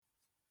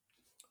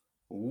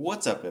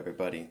What's up,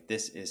 everybody?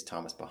 This is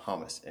Thomas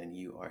Bahamas, and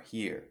you are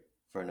here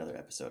for another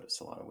episode of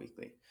Solana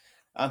Weekly.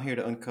 I'm here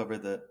to uncover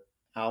the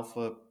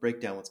alpha,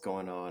 break down what's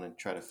going on, and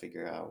try to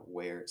figure out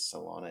where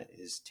Solana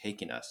is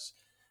taking us.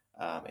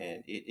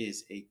 And it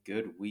is a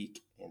good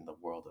week in the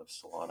world of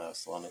Solana.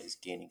 Solana is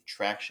gaining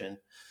traction.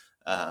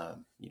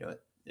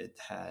 It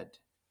had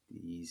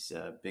these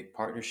big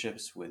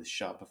partnerships with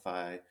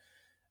Shopify,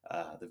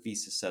 the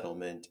Visa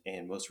settlement,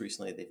 and most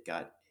recently they've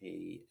got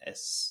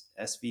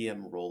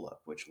SVM rollup,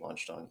 which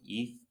launched on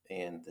ETH,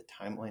 and the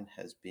timeline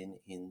has been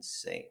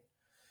insane.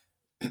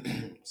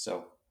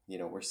 So,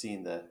 we're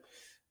seeing the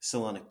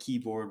Solana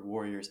keyboard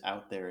warriors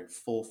out there in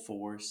full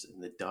force,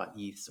 and the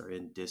 .eths are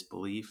in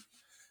disbelief.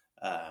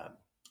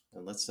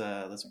 And let's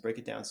break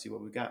it down and see what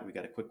we got. We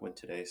got a quick one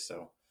today,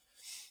 so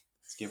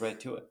let's get right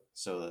to it.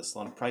 So the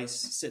Solana price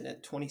sitting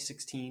at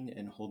 2016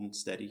 and holding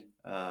steady.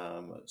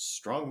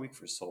 Strong week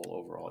for Sol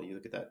overall. You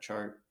look at that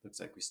chart, looks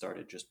like we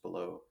started just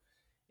below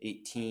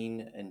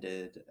 18,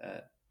 ended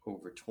at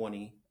over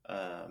 20,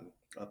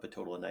 up a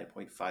total of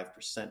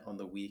 9.5% on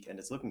the week, and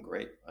it's looking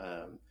great.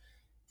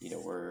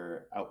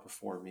 We're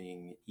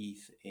outperforming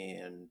ETH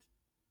and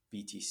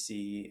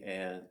BTC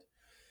and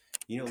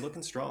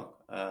looking strong.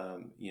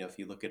 If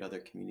you look at other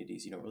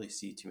communities, you don't really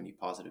see too many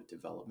positive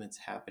developments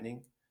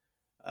happening.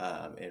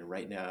 And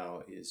right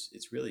now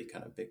it's really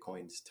kind of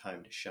Bitcoin's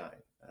time to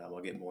shine. I'll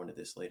get more into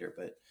this later,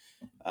 but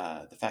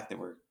the fact that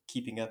we're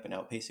keeping up and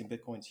outpacing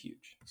Bitcoin's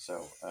huge.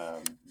 So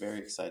very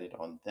excited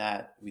on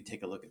that. We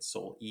take a look at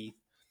Sol ETH,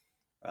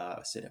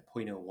 sit at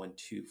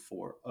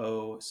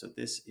 0.01240. So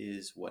this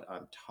is what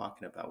I'm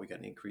talking about. We got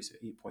an increase of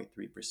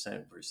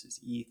 8.3%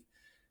 versus ETH,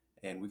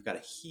 and we've got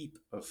a heap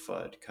of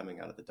FUD coming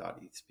out of the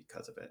 .eths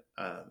because of it.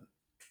 I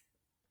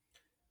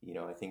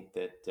think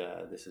that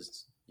this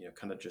is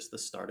kind of just the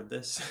start of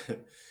this.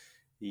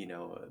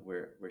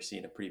 We're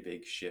seeing a pretty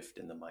big shift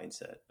in the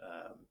mindset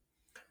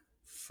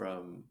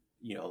from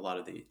a lot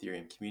of the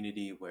Ethereum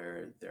community,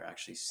 where they're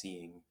actually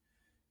seeing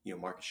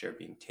market share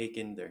being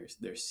taken.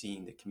 They're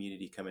seeing the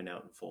community coming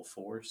out in full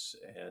force,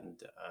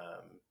 and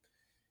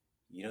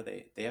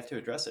they have to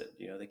address it.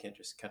 They can't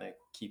just kind of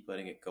keep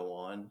letting it go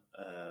on.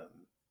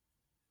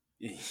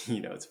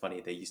 It's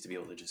funny, they used to be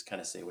able to just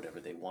kind of say whatever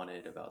they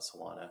wanted about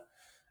Solana.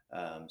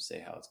 Say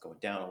how it's going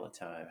down all the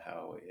time,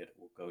 how it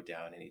will go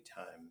down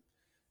anytime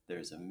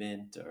there's a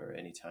mint or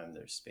anytime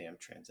there's spam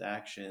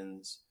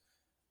transactions.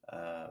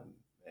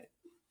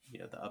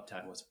 The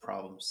uptime was a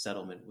problem,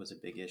 settlement was a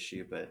big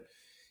issue, but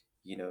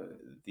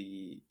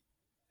the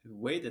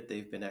way that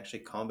they've been actually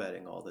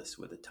combating all this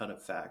with a ton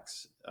of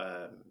facts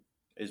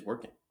is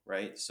working,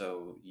 right?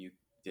 So you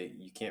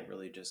can't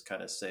really just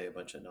kind of say a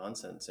bunch of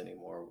nonsense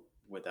anymore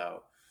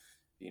without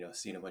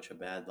seeing a bunch of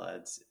bad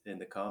lads in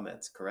the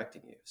comments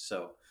correcting you.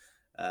 So,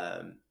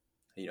 I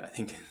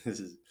think this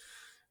is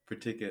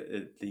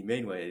particular. The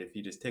main way, if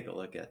you just take a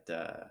look at,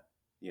 the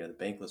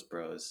Bankless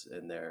Bros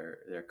and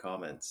their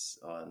comments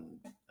on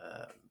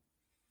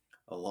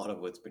a lot of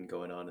what's been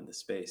going on in the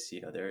space,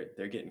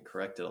 they're getting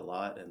corrected a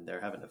lot, and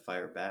they're having to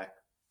fire back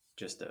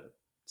just to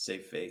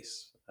save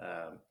face.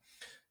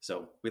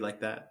 So we like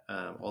that.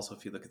 Also,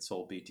 if you look at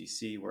Sol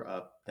BTC, we're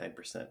up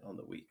 9% on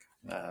the week.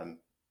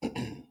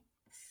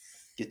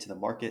 Get to the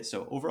market.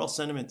 So overall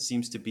sentiment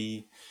seems to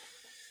be,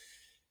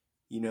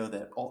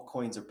 that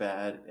altcoins are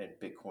bad and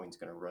Bitcoin's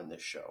going to run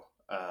this show.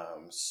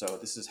 So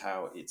this is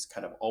how it's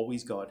kind of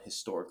always gone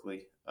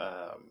historically.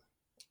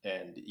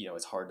 And,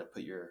 it's hard to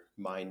put your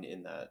mind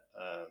in that,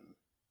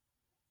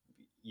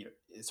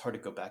 it's hard to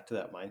go back to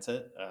that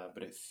mindset.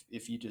 But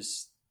if you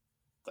just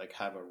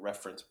have a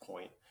reference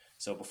point.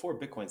 So before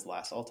Bitcoin's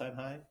last all-time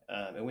high,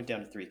 it went down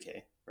to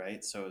 3K,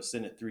 right? So it was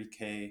sitting at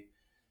 3K,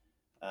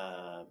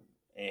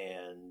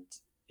 and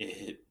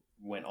it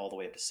went all the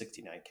way up to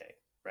 69K,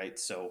 right?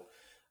 So,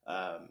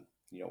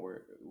 we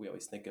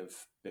always think of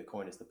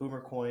Bitcoin as the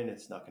boomer coin.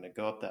 It's not going to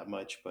go up that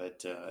much,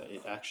 but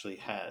it actually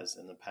has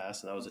in the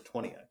past, and that was a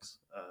 20x.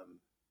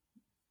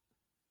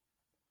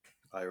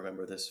 I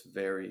remember this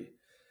very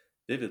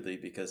vividly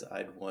because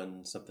I'd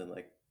won something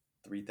like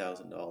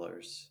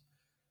 $3,000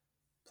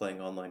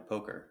 playing online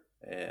poker,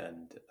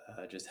 and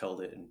just held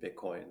it in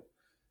Bitcoin,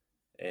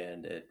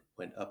 and it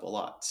went up a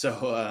lot.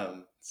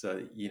 So,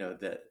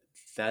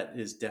 that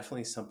is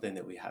definitely something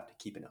that we have to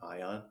keep an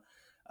eye on.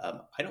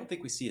 I don't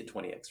think we see a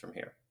 20x from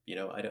here.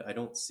 I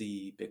don't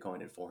see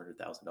Bitcoin at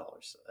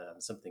 $400,000.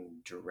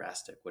 Something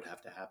drastic would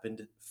have to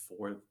happen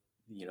for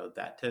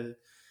that to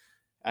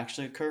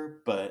actually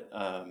occur. But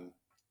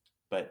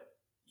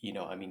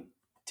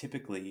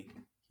typically,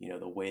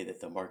 the way that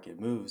the market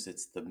moves,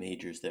 it's the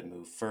majors that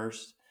move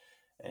first,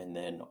 and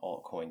then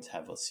altcoins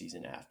have a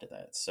season after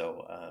that.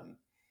 So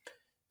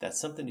that's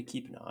something to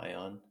keep an eye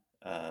on,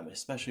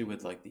 especially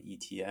with the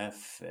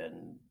ETF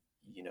and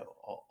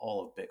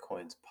all of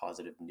Bitcoin's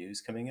positive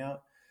news coming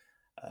out.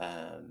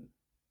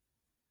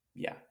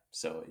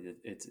 So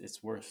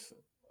it's worth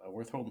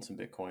holding some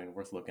Bitcoin,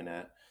 worth looking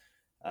at.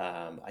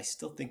 I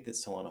still think that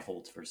Solana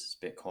holds versus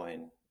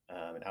Bitcoin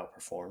and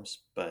outperforms,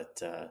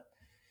 but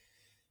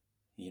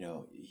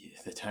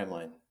the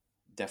timeline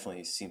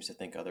definitely seems to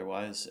think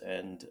otherwise,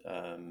 and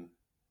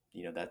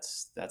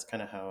that's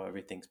kind of how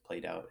everything's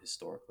played out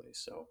historically.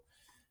 So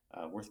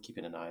worth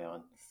keeping an eye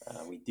on.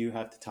 We do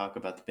have to talk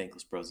about the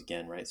Bankless Bros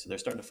again, right? So they're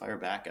starting to fire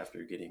back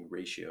after getting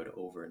ratioed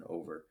over and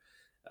over.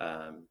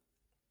 Um,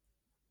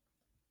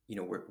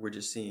 we're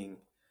just seeing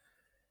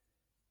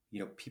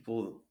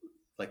people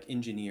like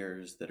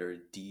engineers that are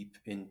deep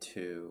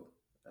into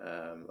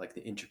like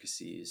the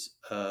intricacies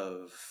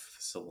of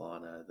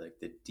Solana, like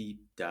the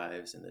deep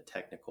dives and the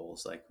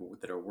technicals, like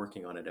that are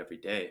working on it every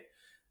day.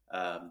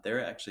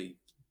 They're actually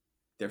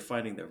they're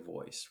finding their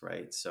voice,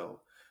 right?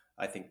 So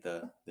I think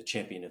the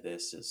champion of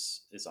this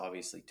is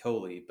obviously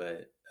Toly,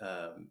 but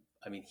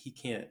I mean he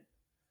can't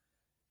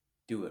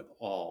do it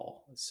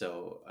all.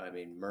 So I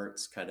mean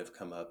Mert's kind of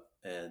come up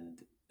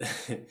and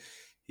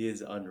he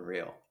is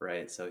unreal,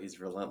 right? So he's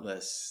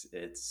relentless.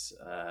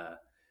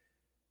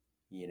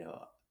 You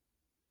know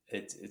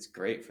it's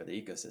great for the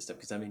ecosystem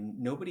because I mean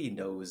nobody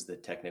knows the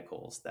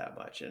technicals that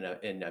much,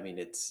 and I mean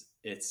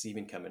it's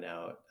even coming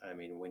out. I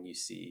mean when you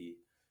see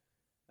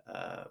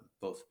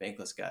both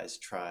bankless guys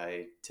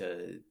try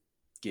to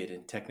get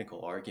in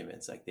technical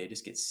arguments, like they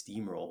just get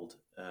steamrolled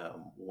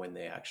when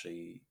they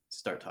actually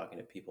start talking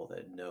to people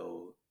that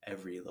know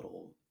every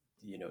little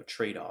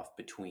trade off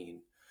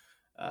between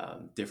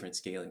different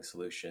scaling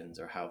solutions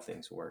or how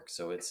things work.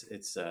 So it's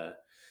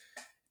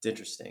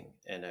interesting,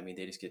 and I mean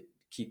they just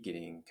keep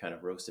getting kind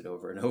of roasted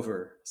over and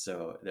over.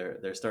 So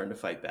they're starting to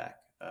fight back.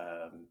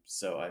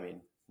 So I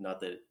mean,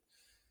 not that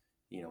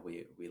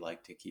we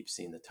like to keep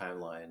seeing the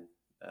timeline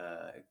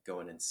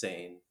going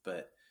insane,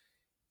 but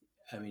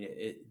I mean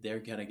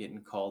they're kind of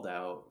getting called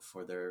out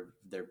for their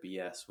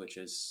BS, which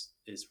is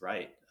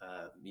right.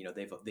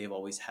 They've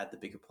always had the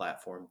bigger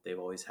platform, they've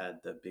always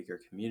had the bigger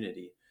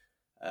community.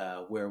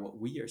 Where what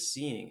we are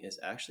seeing is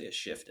actually a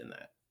shift in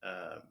that.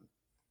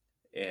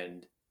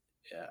 And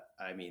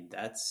I mean,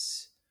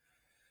 that's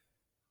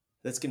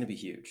going to be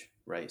huge,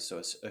 right? So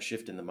it's a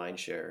shift in the mind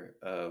share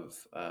of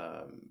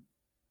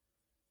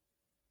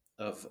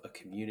a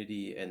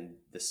community, and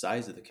the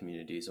size of the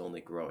community is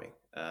only growing.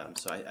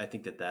 So I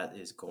think that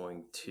is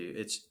going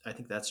to. I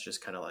think that's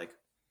just kind of like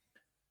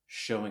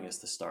showing us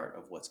the start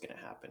of what's going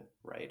to happen,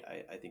 right?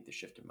 I think the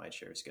shift in mind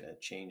share is going to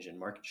change in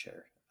market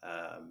share.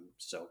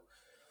 So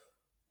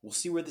we'll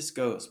see where this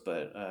goes,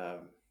 but I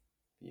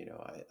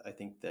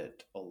think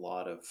that a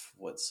lot of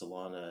what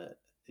Solana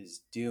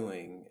is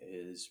doing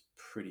is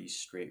pretty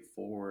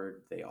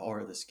straightforward. They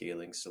are the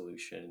scaling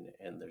solution,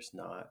 and there's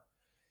not,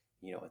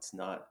 it's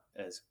not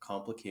as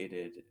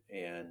complicated,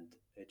 and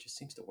it just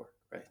seems to work,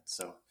 right?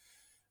 So,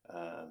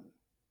 um,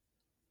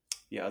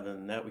 yeah, other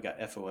than that, we got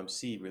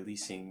FOMC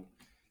releasing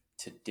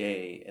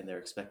today, and they're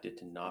expected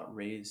to not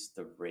raise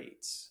the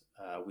rates,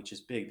 which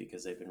is big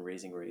because they've been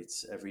raising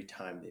rates every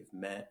time they've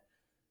met.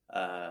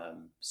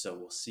 So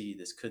we'll see.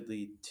 This could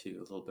lead to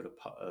a little bit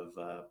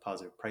of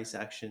positive price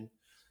action.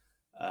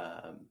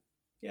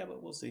 Yeah,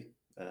 but we'll see.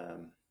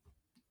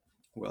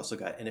 We also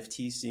got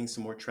NFTs seeing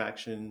some more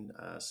traction.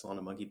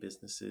 Solana monkey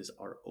businesses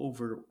are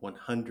over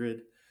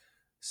 100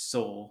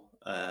 Sol.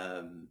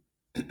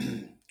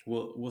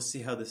 We'll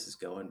see how this is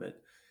going,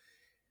 but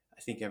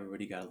I think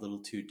everybody got a little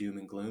too doom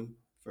and gloom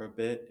for a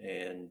bit,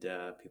 and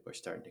people are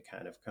starting to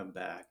kind of come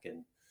back,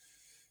 and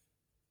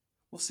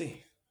we'll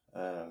see.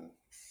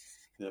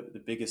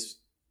 The biggest,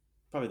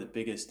 probably the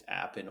biggest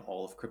app in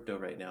all of crypto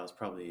right now is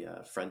probably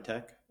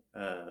Friendtech.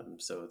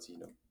 So it's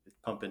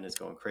pumping, is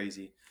going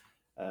crazy.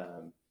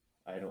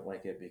 I don't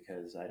like it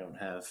because I don't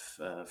have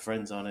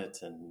friends on it,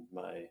 and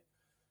my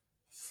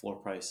floor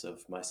price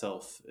of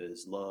myself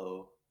is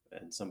low.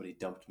 And somebody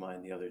dumped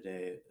mine the other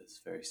day. It's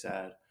very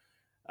sad.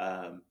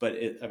 But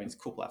I mean, it's a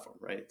cool platform,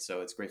 right?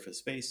 So it's great for the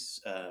space.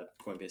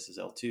 Coinbase's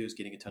L2 is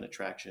getting a ton of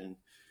traction,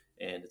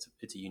 and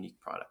it's a unique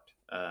product.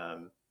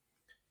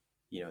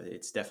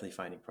 It's definitely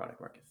finding product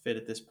market fit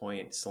at this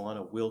point.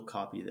 Solana will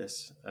copy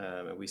this,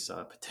 and we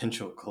saw a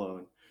potential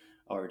clone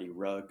already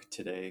rug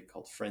today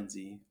called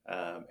Frenzy,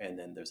 and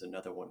then there's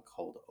another one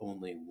called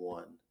Only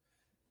One,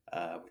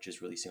 which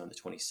is releasing on the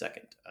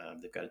 22nd.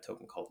 They've got a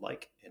token called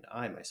Like, and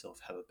I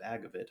myself have a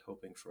bag of it,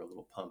 hoping for a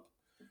little pump.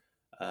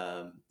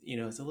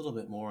 It's a little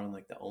bit more on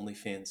like the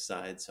OnlyFans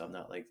side, so I'm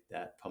not like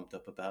that pumped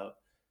up about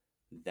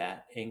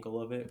that angle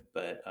of it,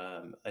 but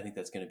I think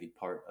that's going to be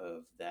part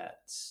of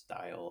that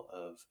style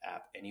of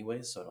app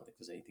anyway. So I don't think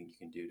there's anything you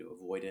can do to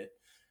avoid it.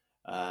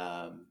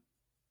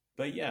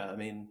 But yeah, I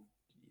mean,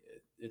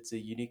 it's a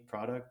unique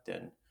product,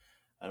 and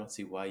I don't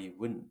see why you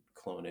wouldn't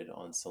clone it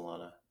on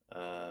Solana.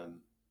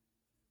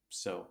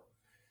 So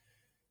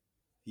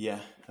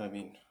yeah, I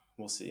mean,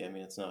 we'll see. I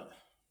mean, it's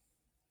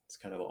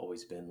kind of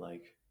always been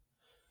like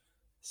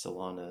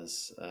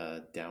Solana's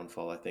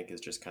downfall, I think, is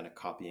just kind of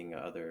copying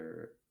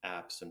other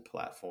apps and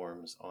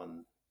platforms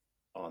on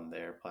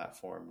their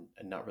platform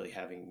and not really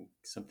having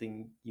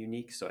something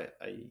unique. So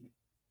I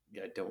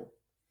don't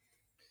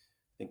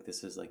think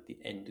this is like the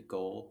end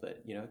goal,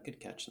 but it could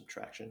catch some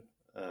traction.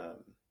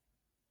 And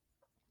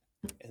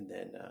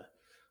then,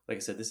 like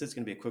I said, this is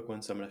going to be a quick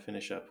one, so I'm going to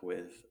finish up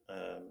with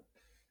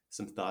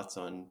some thoughts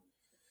on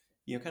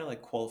kind of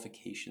like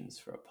qualifications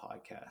for a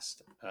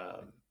podcast.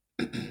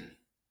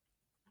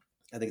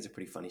 I think it's a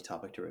pretty funny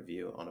topic to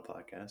review on a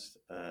podcast.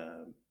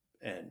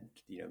 And,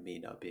 me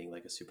not being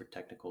like a super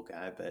technical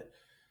guy, but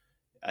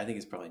I think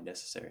it's probably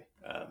necessary.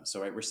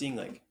 So, right, we're seeing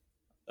like,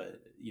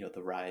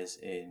 the rise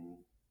in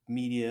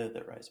media,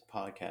 the rise in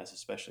podcasts,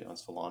 especially on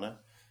Solana.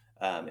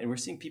 And we're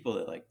seeing people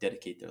that like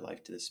dedicate their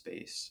life to the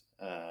space.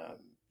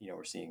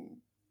 We're seeing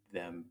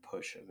them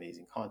push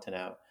amazing content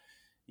out.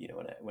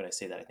 When I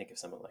say that, I think of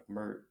someone like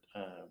Mert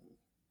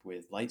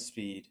with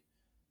Lightspeed.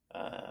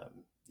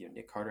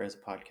 Nick Carter has a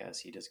podcast.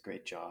 He does a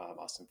great job.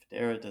 Austin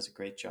Federa does a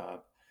great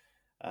job.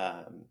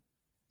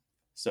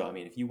 So, I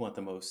mean, if you want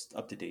the most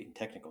up-to-date and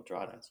technical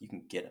drawdowns, you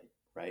can get them,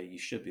 right? You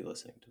should be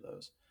listening to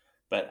those.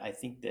 But I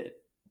think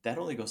that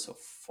only goes so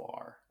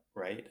far,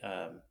 right?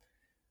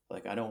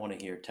 Like, I don't want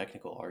to hear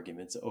technical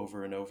arguments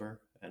over and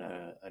over. And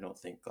I don't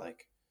think,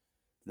 like,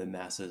 the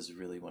masses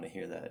really want to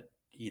hear that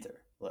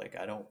either. Like,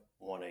 I don't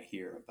want to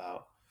hear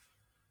about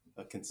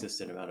a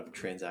consistent amount of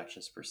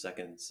transactions per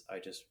second. I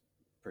just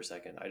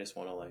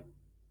want to, like,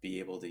 be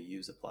able to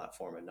use a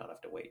platform and not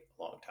have to wait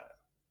a long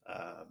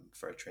time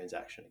for a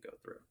transaction to go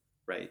through.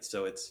 Right.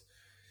 So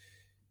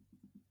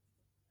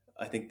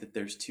I think that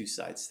there's two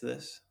sides to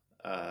this.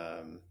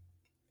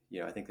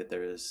 I think that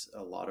there is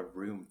a lot of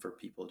room for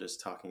people just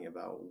talking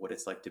about what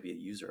it's like to be a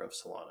user of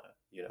Solana,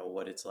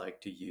 what it's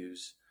like to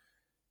use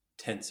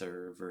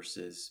Tensor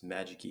versus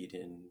Magic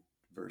Eden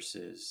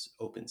versus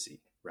OpenSea,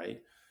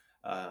 right?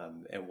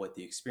 And what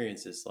the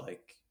experience is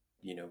like,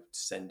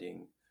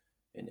 sending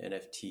an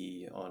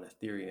NFT on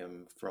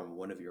Ethereum from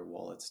one of your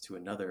wallets to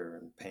another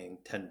and paying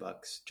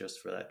 $10 just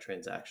for that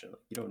transaction.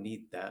 You don't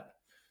need that.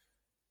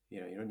 You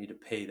don't need to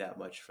pay that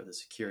much for the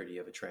security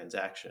of a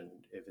transaction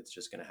if it's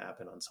just going to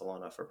happen on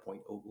Solana for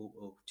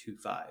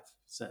 0.00025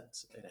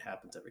 cents, and it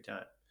happens every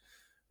time,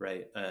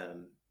 right? I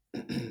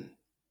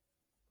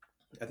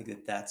think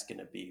that that's going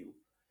to be,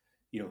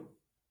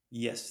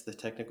 yes, the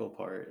technical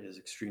part is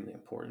extremely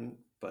important,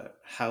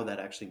 but how that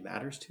actually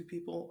matters to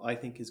people, I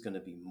think, is going to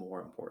be more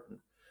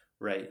important,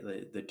 right?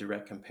 The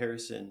direct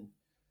comparison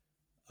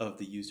of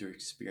the user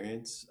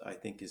experience, I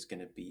think, is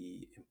going to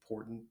be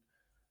important.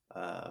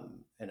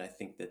 And I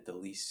think that I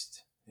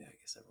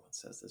guess everyone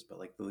says this, but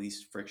like the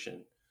least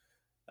friction,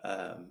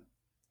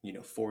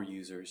 for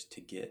users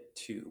to get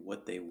to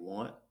what they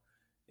want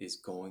is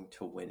going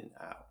to win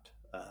out.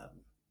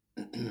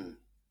 And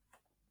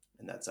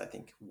that's, I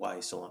think, why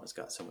Solana's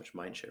got so much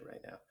mind share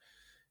right now,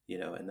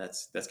 and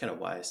that's kind of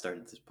why I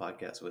started this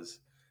podcast was,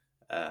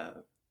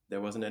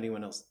 there wasn't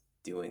anyone else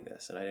doing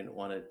this. And I didn't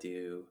want to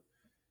do,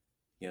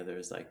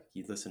 there's like,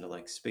 you'd listen to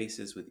like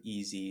Spaces with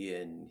Easy,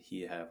 and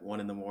he'd have one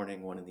in the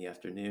morning, one in the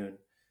afternoon,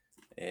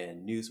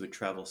 and news would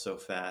travel so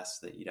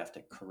fast that you'd have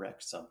to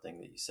correct something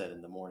that you said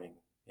in the morning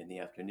in the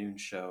afternoon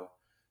show.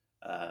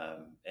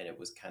 And it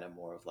was kind of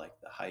more of like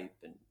the hype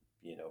and,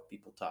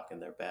 people talking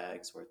their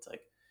bags, where it's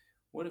like,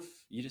 what if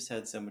you just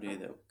had somebody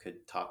that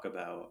could talk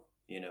about,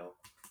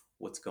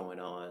 what's going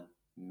on,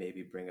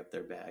 maybe bring up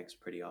their bags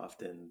pretty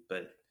often,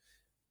 but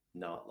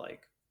not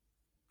like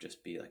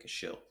just be like a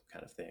shill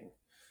kind of thing.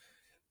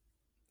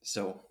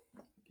 So,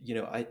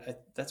 I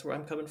that's where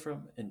I'm coming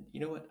from, and you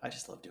know what? I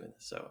just love doing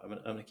this, so I'm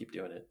gonna keep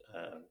doing it.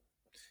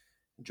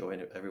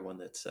 Enjoying everyone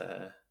that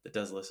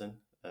does listen,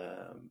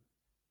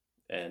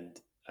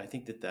 and I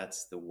think that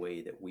that's the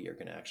way that we are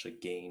going to actually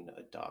gain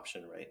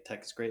adoption. Right?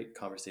 Tech is great,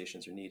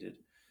 conversations are needed,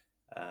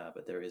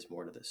 but there is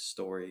more to this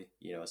story.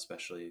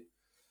 Especially,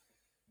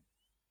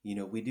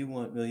 we do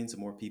want millions of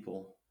more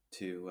people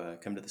to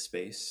come to the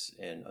space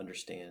and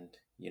understand,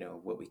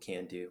 what we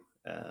can do.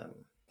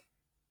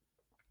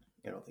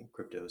 I don't think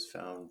crypto's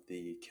found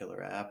the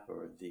killer app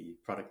or the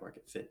product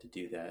market fit to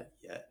do that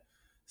yet.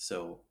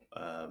 So,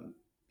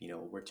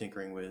 what we're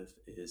tinkering with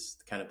is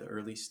kind of the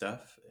early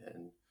stuff,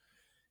 and,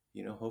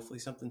 hopefully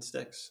something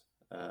sticks.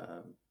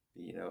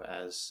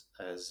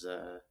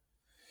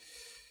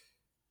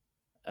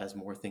 As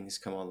more things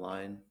come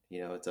online,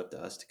 it's up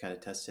to us to kind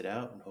of test it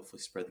out and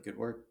hopefully spread the good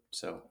word.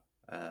 So,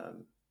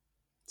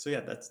 yeah,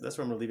 that's where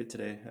I'm gonna leave it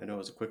today. I know it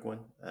was a quick one,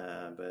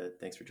 but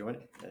thanks for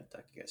joining, and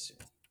talk to you guys soon.